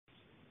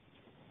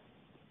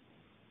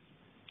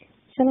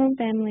Shalom,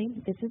 family.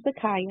 This is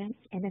Zakaya,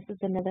 and this is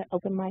another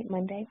Open Mic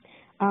Monday.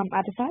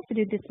 I decided to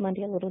do this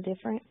Monday a little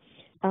different.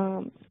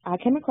 I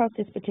came across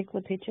this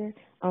particular picture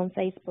on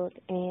Facebook,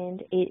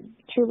 and it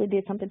truly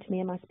did something to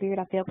me in my spirit.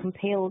 I felt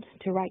compelled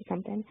to write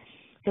something.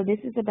 So this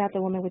is about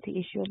the woman with the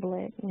issue of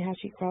blood and how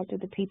she crawled through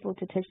the people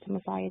to touch the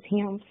Messiah's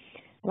hem.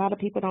 A lot of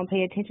people don't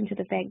pay attention to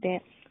the fact that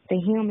the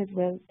hem is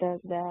where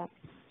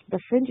the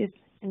fringes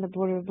and the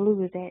border of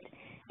blue is at.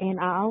 And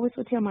I always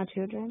would tell my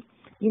children,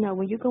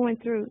 when you're going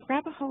through,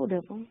 grab a hold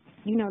of them.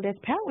 There's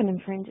power in them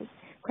fringes.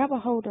 Grab a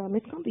hold of them.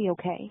 It's going to be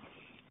okay.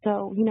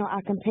 So,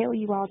 I compel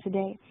you all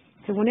today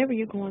to whenever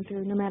you're going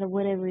through, no matter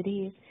whatever it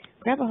is,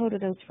 grab a hold of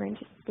those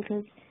fringes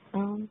because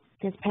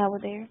there's power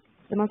there.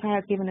 The Most High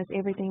has given us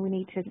everything we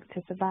need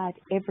to survive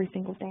every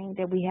single thing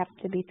that we have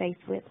to be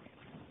faced with.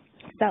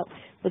 So,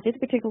 with this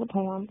particular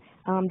poem,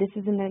 this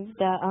is in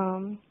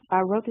I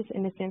wrote this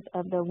in the sense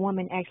of the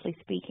woman actually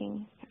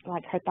speaking,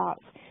 like her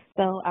thoughts.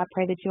 So, I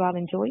pray that you all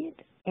enjoy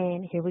it,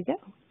 and here we go.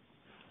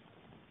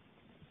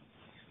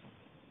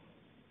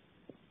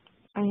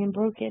 I am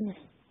broken.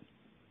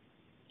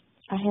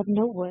 I have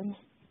no one.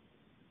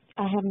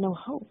 I have no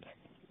hope.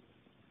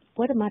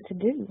 What am I to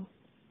do?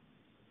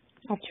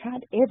 I've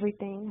tried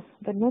everything,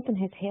 but nothing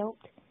has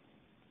helped.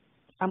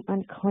 I'm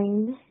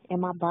unclean,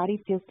 and my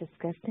body feels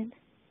disgusting.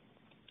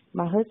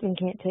 My husband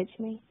can't touch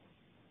me,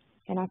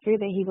 and I fear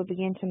that he will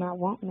begin to not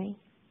want me.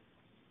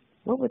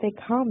 What would they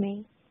call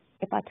me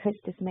if I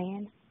touched this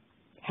man?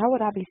 How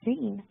would I be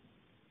seen?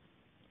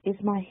 Is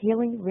my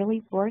healing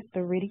really worth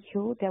the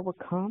ridicule that will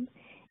come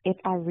if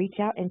I reach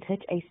out and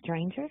touch a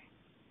stranger?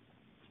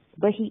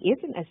 But he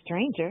isn't a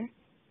stranger.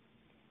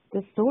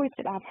 The stories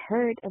that I've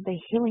heard of the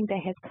healing that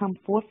has come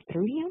forth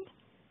through him?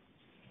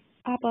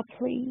 Abba,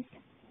 please,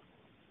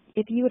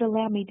 if you would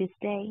allow me this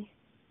day,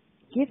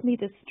 give me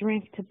the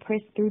strength to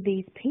press through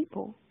these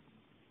people.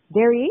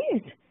 There he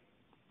is.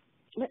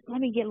 Let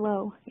me get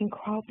low and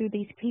crawl through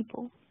these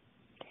people.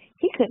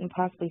 He couldn't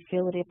possibly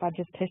feel it if I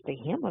just touched the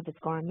hem of his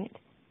garment.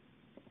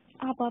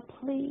 Abba,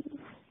 please.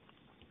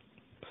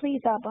 Please,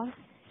 Abba,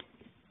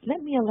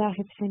 let me allow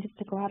his fingers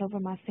to glide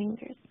over my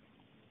fingers.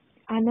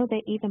 I know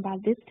that even by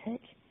this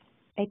touch,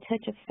 a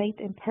touch of faith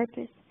and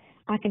purpose,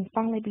 I can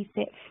finally be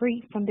set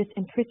free from this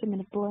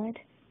imprisonment of blood.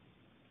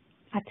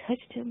 I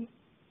touched him,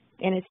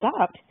 and it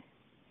stopped.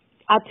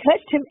 I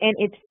touched him, and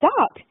it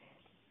stopped.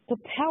 The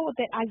power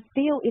that I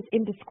feel is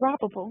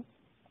indescribable.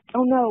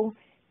 Oh, no,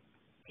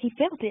 he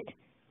felt it.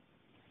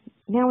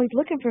 Now he's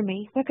looking for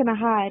me. Where can I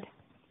hide?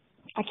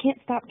 I can't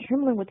stop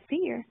trembling with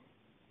fear.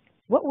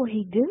 What will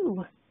he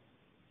do?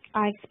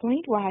 I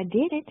explained why I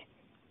did it.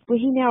 Will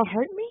he now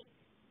hurt me?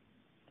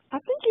 I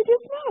think he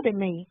just smiled at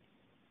me.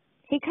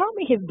 He called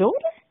me his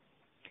daughter.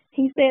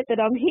 He said that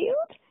I'm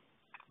healed.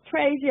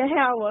 Praise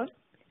Yahweh.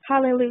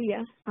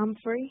 Hallelujah. I'm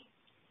free.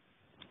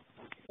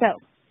 So,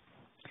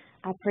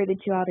 I pray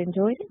that you all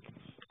enjoyed it.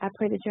 I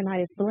pray that your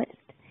night is blessed.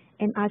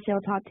 And I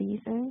shall talk to you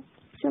soon.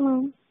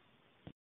 Shalom.